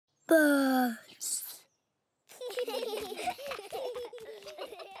Birds.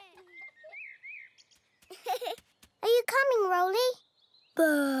 Are you coming, Roly?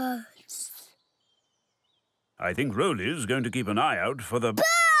 Birds. I think Roly's going to keep an eye out for the... Bird!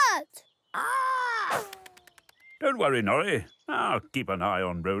 Ah! Don't worry, Norrie. I'll keep an eye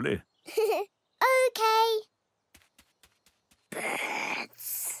on Roly. OK.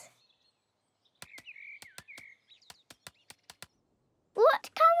 Birds. What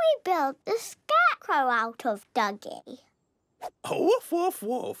can we build the scarecrow out of, Duggee? Woof, woof,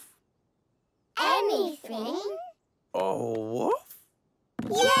 woof. Anything? Oh, woof.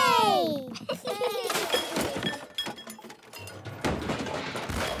 Yay!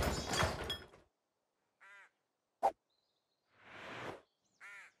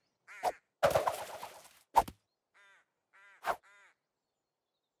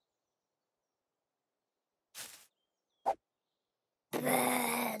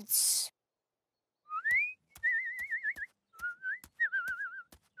 Birds.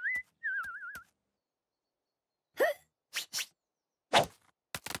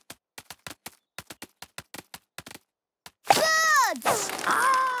 Birds!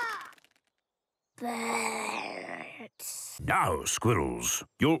 Ah! Birds. Now, squirrels,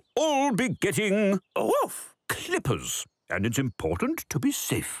 you'll all be getting... Woof. clippers, and it's important to be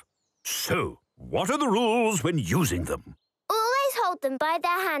safe. So, what are the rules when using them? Always hold them by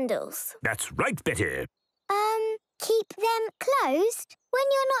their handles. That's right, Betty. Keep them closed when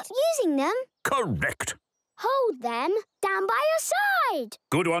you're not using them. Correct. Hold them down by your side.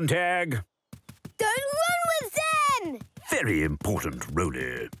 Good one, Tag. Don't run with them. Very important,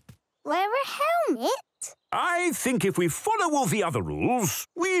 Roly. Wear a helmet. I think if we follow all the other rules,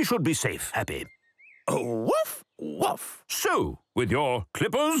 we should be safe, Happy. Woof, woof. So, with your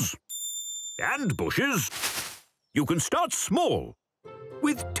clippers and bushes, you can start small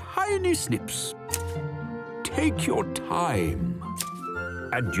with tiny snips. Take your time,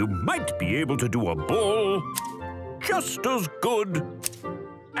 and you might be able to do a ball just as good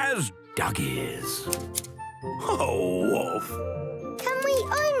as Duggie's. Oh, woof. Can we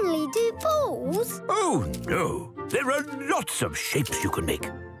only do balls? Oh, no. There are lots of shapes you can make.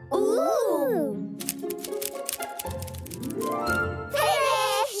 Ooh!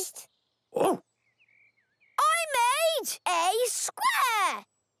 Finished! Oh, I made a square,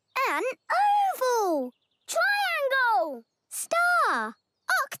 an oval, triangle, star,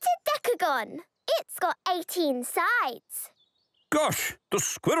 octadecagon. It's got 18 sides. Gosh, the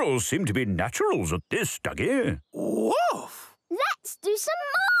squirrels seem to be naturals at this, Duggee. woof. Let's do some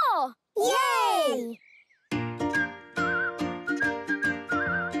more! Yay!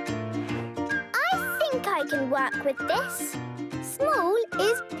 I think I can work with this. Small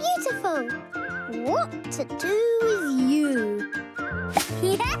is beautiful. What to do with you?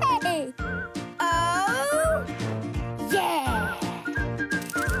 Yay! Oh! Yeah!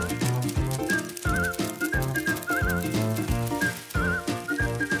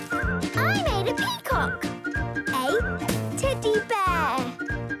 I made a peacock. A teddy bear.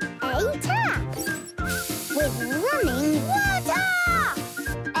 A tap. With running water.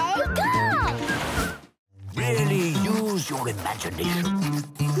 A car. Really use your imagination.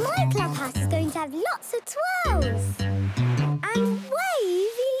 My clubhouse is going to have lots of twirls. And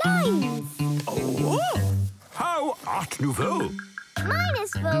wavy lines. Woof. How Art Nouveau. Mine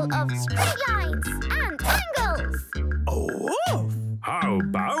is full of straight lines and angles. Woof. How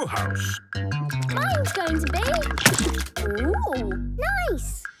Bauhaus. Mine's going to be... Ooh,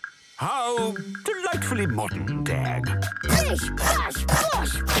 nice. How delightfully modern, Tag. Fish, crash,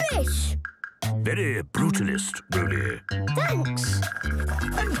 wash, fish. Very brutalist, Roly. Thanks.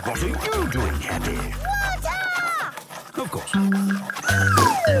 And what are you doing, Happy? Water! Of course.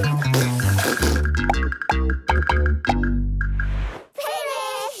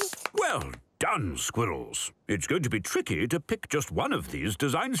 Finished. Well done, squirrels. It's going to be tricky to pick just one of these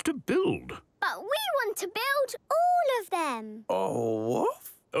designs to build. But we want to build all of them.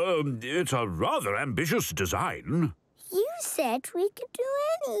 Woof. It's a rather ambitious design. You said we could do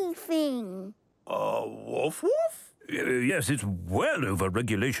anything. Woof, woof. Yes, it's well over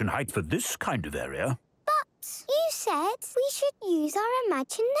regulation height for this kind of area. But you said we should use our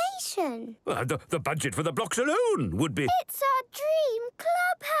imagination. The budget for the blocks alone would be... It's our dream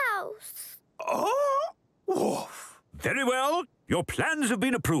clubhouse. Woof. Very well. Your plans have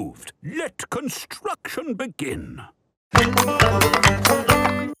been approved. Let construction begin.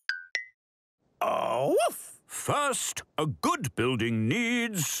 Woof. First, a good building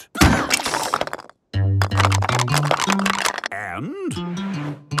needs... and...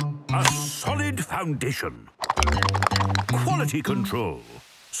 a solid foundation. Quality control.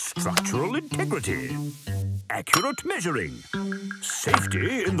 structural integrity, accurate measuring,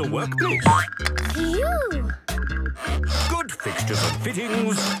 safety in the workplace, Phew! good fixtures and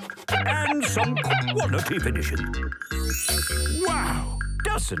fittings, and some quality finishing. Wow!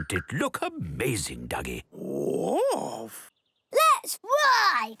 Doesn't it look amazing, Duggee? Woof! Let's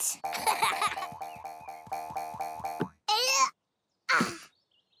ride!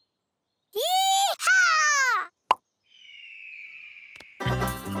 Yee-haw!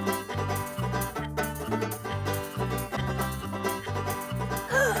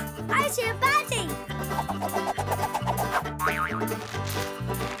 I see a baddie!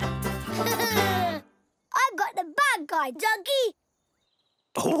 I've got the bad guy, Duggee!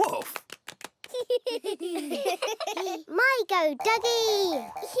 Woof! My go,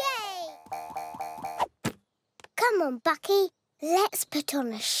 Duggee! Yay! Come on, Bucky. Let's put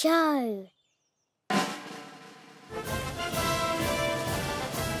on a show.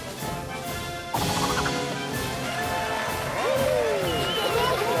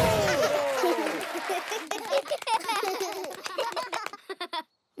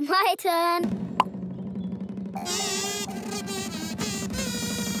 My turn.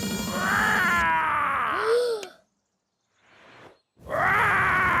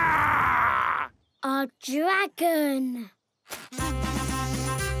 A dragon.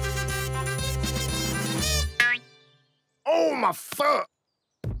 Oh, my foot!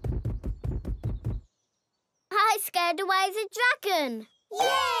 I scared away the dragon.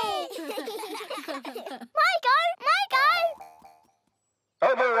 Yay! My go!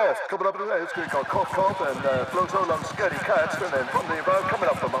 Over left, coming up the left, we've got Cough Cough and Floto along Scary Cats, and then from the above, coming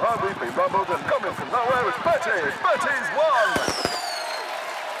up from behind, we've been rumbled, and coming from nowhere, it's Betty! Betty's won!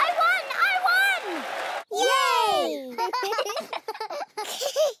 I won! Yay!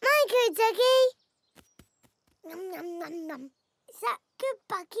 My go, Duggee. Nom nom nom nom. Is that good,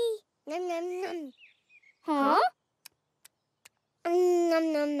 Bucky? Nom nom nom. Huh?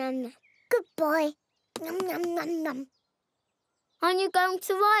 Nom nom nom nom. Good boy. Nom nom nom nom. Aren't you going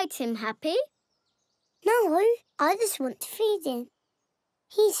to ride him, Happy? No, I just want to feed him.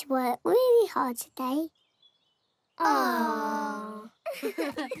 He's worked really hard today. Aww.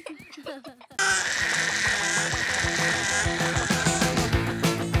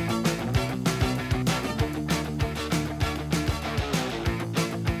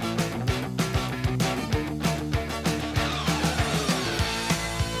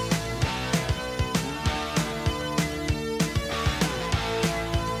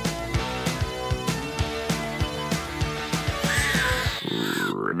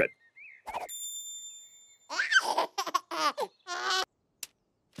 Ribbit.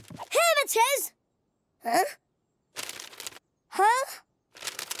 Here it is! Huh? Huh?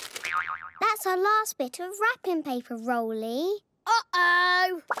 That's our last bit of wrapping paper, Roly.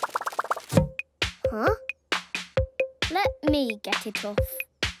 Uh-oh! Huh? Let me get it off.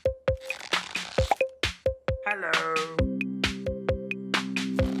 Hello.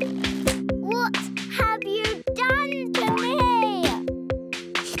 What have you done to me?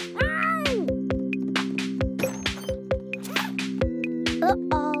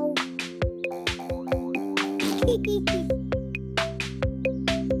 Uh-oh.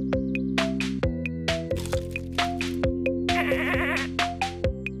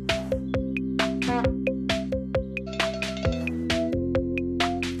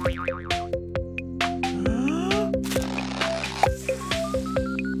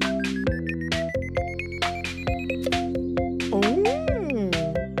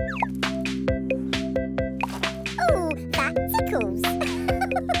 Oh, that tickles.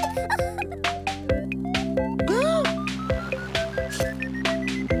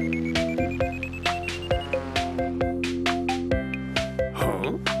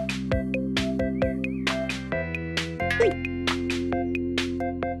 Huh?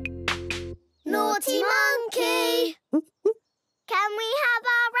 Naughty monkey! Can we have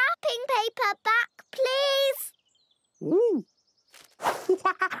our wrapping paper back, please? Ooh.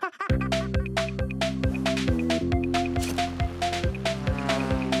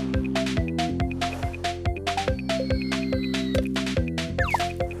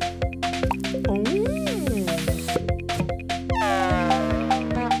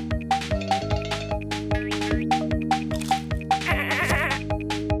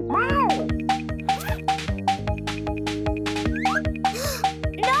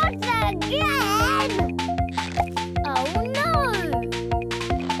 Not again! Oh no!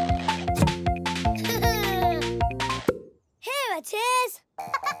 Here it is!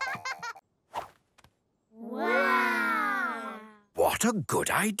 Wow! What a good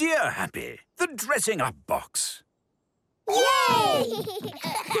idea, Happy. The dressing up box. Yay!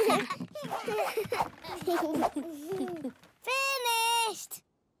 Finished!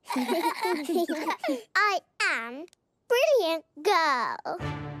 I am Brilliant Girl.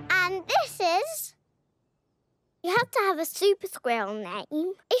 And this is... You have to have a super squirrel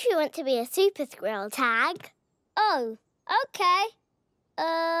name if you want to be a super squirrel tag. Oh, okay.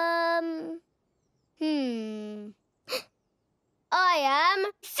 I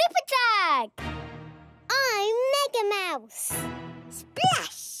am Super Tag. I'm Mega Mouse.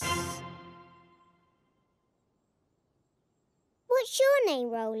 Splash! What's your name,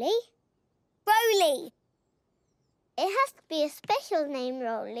 Roly? Roly. It has to be a special name,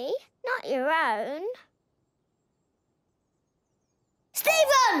 Roly, not your own.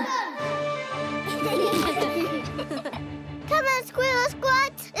 Stephen! Come on, Squirrel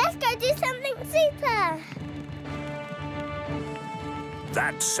Squad. Let's go do something super.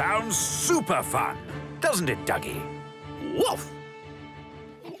 That sounds super fun, doesn't it, Duggee? Woof!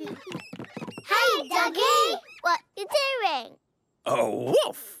 Hey, Duggee. What you doing? Oh,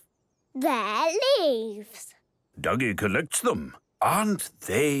 woof! They're leaves. Duggee collects them. Aren't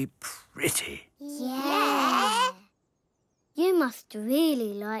they pretty? Yeah. You must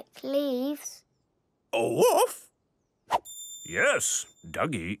really like leaves. Oh, woof! Yes,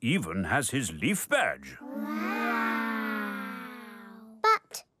 Duggee even has his leaf badge.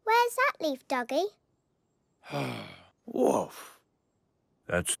 But where's that leaf, Duggee? Woof.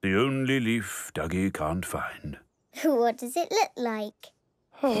 That's the only leaf Duggee can't find. What does it look like?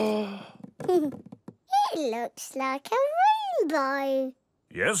 It looks like a rainbow.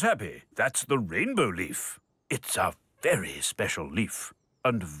 Yes, Happy, that's the rainbow leaf. It's a very special leaf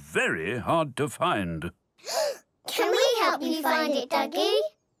and very hard to find. Can we help you find it, Duggee?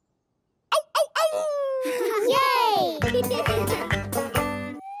 Ow, ow, ow! Yay!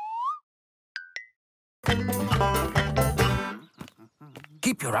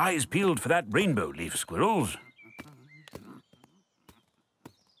 Keep your eyes peeled for that rainbow leaf, squirrels.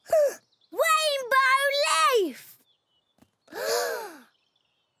 Rainbow leaf!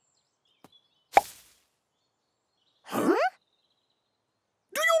 Huh?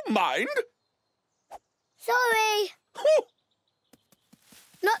 Do you mind? Sorry.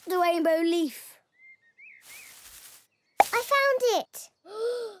 Not the rainbow leaf. I found it.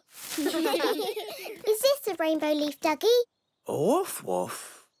 Is this a rainbow leaf, Duggee? Woof,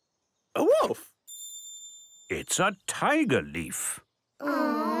 woof. A wolf. It's a tiger leaf.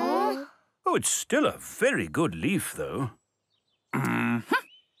 Aww. Oh, it's still a very good leaf, though. Come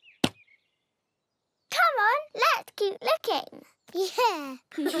on, let's keep looking. Yeah.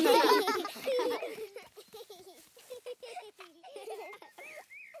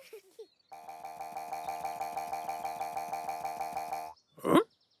 Huh?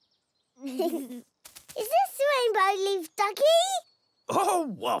 Is this rainbow leaf, Duggee? Oh,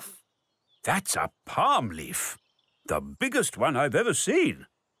 woof. That's a palm leaf. The biggest one I've ever seen.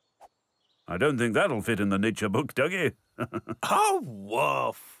 I don't think that'll fit in the nature book, Duggee. Oh,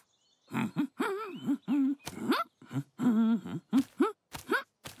 woof.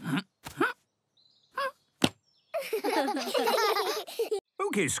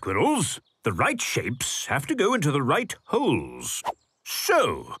 OK, squirrels. The right shapes have to go into the right holes.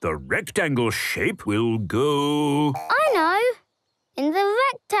 So, the rectangle shape will go... I know. In the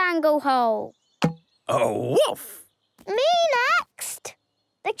rectangle hole. Oh, woof. Me next.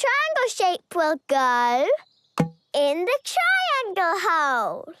 The triangle shape will go in the triangle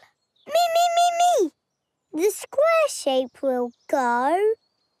hole. Me. The square shape will go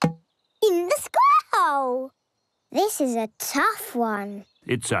in the square hole. This is a tough one.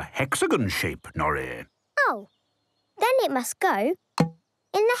 It's a hexagon shape, Norrie. Oh, then it must go in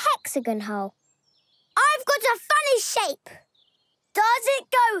the hexagon hole. I've got a funny shape. Does it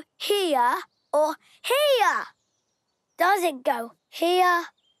go here or here? Does it go here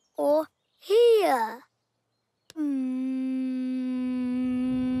or here?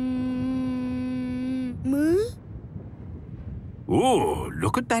 Oh,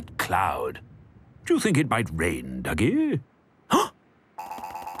 look at that cloud. Do you think it might rain, Duggee?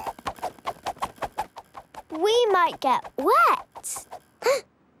 We might get wet.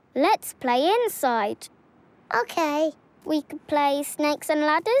 Let's play inside. OK. We could play snakes and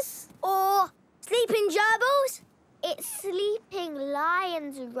ladders. Or sleeping gerbils. It's sleeping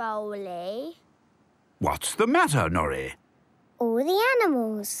lions, Roly. What's the matter, Norrie? All the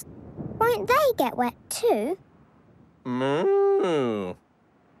animals. Won't they get wet too? Moo.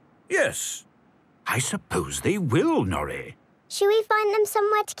 Yes. I suppose they will, Norrie. Should we find them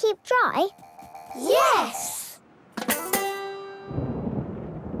somewhere to keep dry? Yes!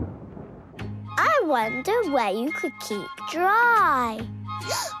 I wonder where you could keep dry.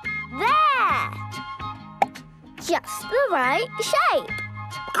 There! Just the right shape.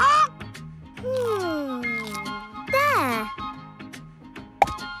 There.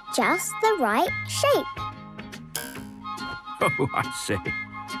 Just the right shape. Oh, I see.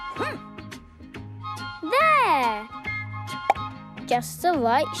 There. Just the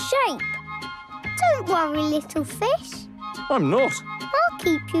right shape. Don't worry, little fish. I'm not. I'll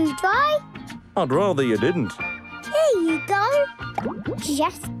keep you dry. I'd rather you didn't. Here you go.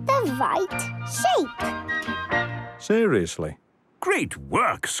 Just the right shape. Seriously. Great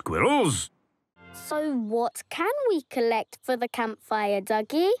work, squirrels. So what can we collect for the campfire,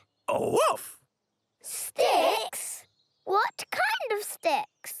 Duggee? A wolf. Sticks? What kind of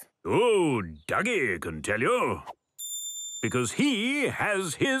sticks? Oh, Duggee can tell you. Because he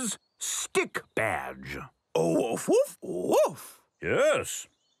has his stick badge. A wolf, wolf, wolf. Yes,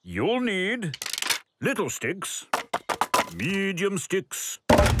 you'll need little sticks, medium sticks,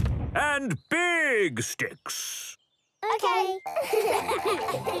 and big sticks. Okay.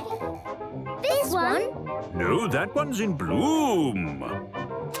 This one? No, that one's in bloom.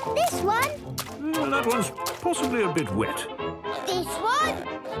 This one? That one's possibly a bit wet. This one?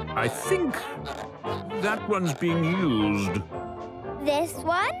 I think that one's being used. This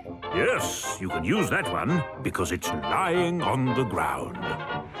one? Yes, you can use that one because it's lying on the ground.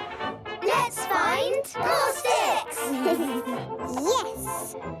 Let's find more sticks.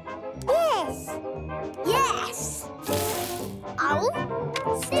 Yes. Yes. Yes. Oh,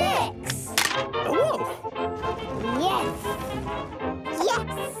 sticks. A wolf. Yes. Yes.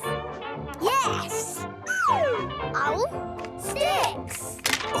 Yes. Oh, sticks.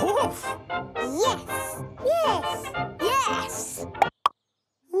 A wolf. Yes. Yes. Yes.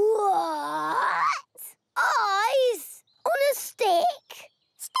 What? Eyes on a stick?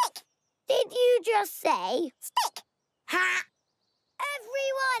 Stick. Did you just say stick? Ha!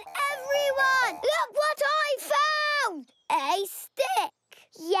 Everyone! Look what I found! A stick.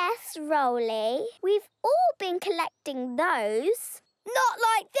 Yes, Roly. We've all been collecting those. Not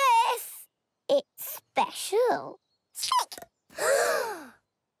like this. It's special. Stick.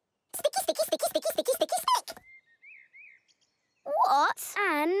 Sticky, sticky, sticky, sticky, sticky, sticky, stick. What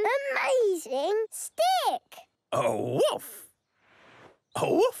an amazing stick! A wolf. A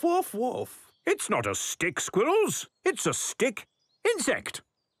wolf, wolf, wolf. It's not a stick, squirrels. It's a stick insect.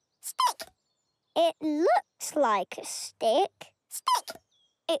 Stick. It looks like a stick. Stick.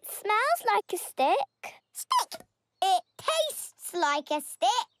 It smells like a stick. Stick. It tastes like a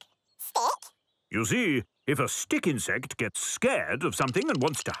stick. Stick. You see, if a stick insect gets scared of something and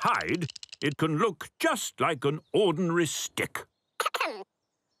wants to hide, it can look just like an ordinary stick.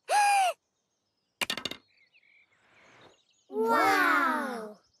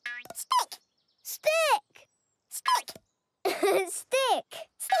 Wow! Stick! Stick! Stick! Stick!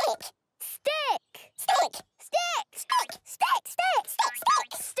 Stick! Stick! Stick! Stick! Stick! Stick! Stick!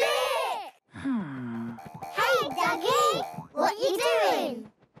 Stick! Stick! Hey, Duggee! What you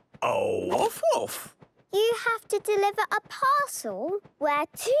doing? A wolf, wolf. You have to deliver a parcel. Where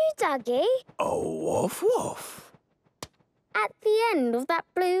to, Duggee? A wolf, wolf. At the end of that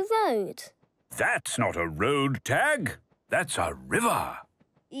blue road. That's not a road, Tag. That's a river.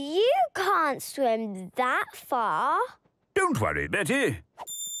 You can't swim that far. Don't worry, Betty.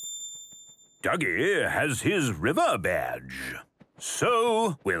 Duggee has his river badge.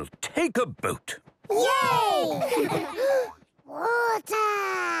 So we'll take a boat. Yay! Water!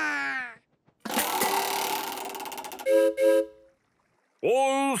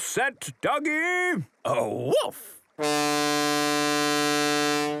 All set, Duggee? A wolf.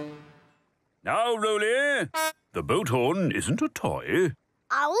 Now, Roly, the boat horn isn't a toy.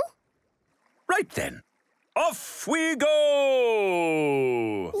 Oh? Right then, off we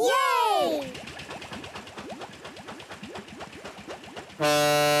go! Yay!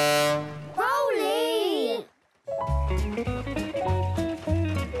 Roly!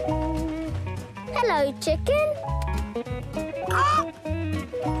 Hello, chicken.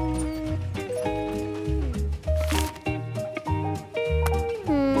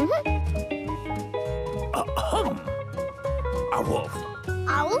 A wolf.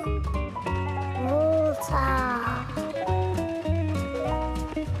 Owl? Water.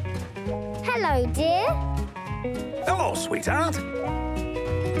 Hello, dear. Hello, sweetheart.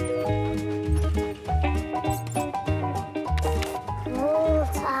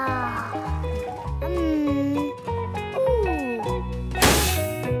 Water. Ooh.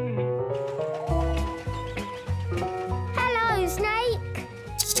 Hello, snake.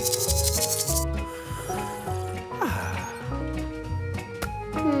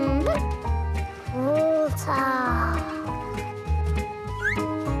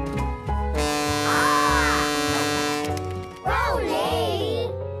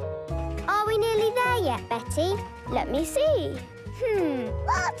 Betty. Let me see.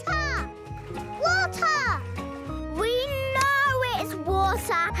 Water! Water! We know it's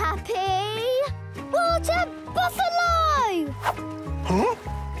water, Happy. Water buffalo! Huh?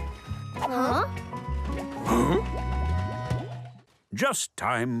 Huh? Just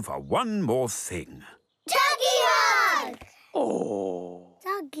time for one more thing. Duggee hug! Oh.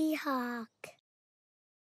 Duggee hug.